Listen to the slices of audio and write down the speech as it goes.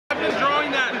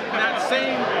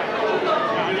same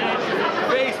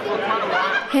face for quite a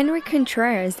while. Henry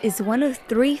Contreras is one of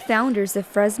 3 founders of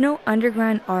Fresno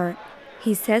Underground Art.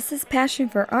 He says his passion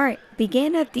for art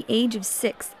began at the age of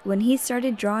 6 when he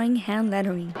started drawing hand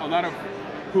lettering. A lot of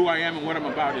who I am and what I'm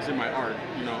about is in my art,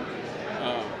 you know.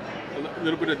 A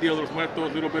little bit of Dia de los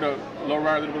Muertos, a little bit of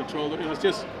Lowrider, a little bit of Cholo. You know, it's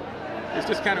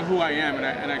just kind of who I am,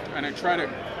 and I try to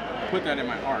put that in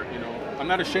my art. You know, I'm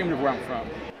not ashamed of where I'm from.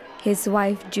 His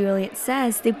wife Juliet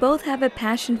says they both have a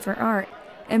passion for art,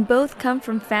 and both come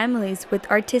from families with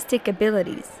artistic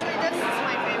abilities.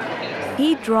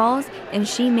 He draws and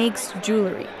she makes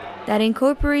jewelry that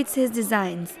incorporates his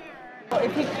designs.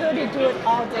 If he could, he'd do it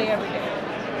all day, every day.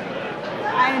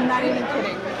 I am not even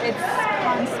kidding. It's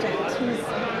constant. He's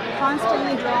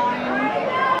constantly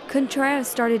drawing. Contreras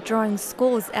started drawing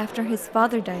skulls after his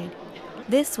father died.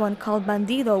 This one, called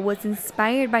Bandido, was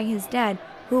inspired by his dad,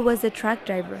 who was a truck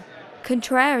driver.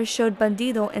 Contreras showed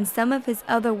Bandido and some of his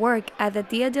other work at the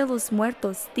Dia de los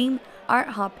Muertos themed art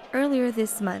hop earlier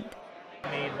this month.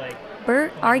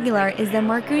 Bert Aguilar is the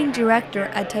marketing director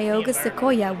at Tioga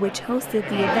Sequoia, which hosted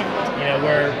the event. You know,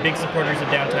 we're big supporters of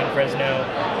downtown Fresno,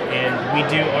 and we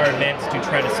do our events to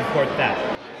try to support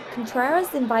that.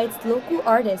 Contreras invites local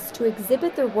artists to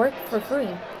exhibit their work for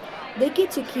free. They get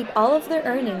to keep all of their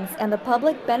earnings, and the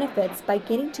public benefits by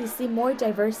getting to see more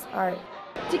diverse art.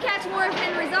 To catch more of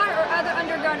Henry's art or other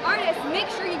underground artists, make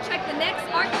sure you check the next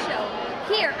art show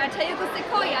here at Tioga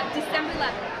Sequoia, December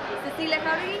 11th. Cecilia,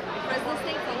 Jauregui, Fresno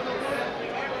State Photos.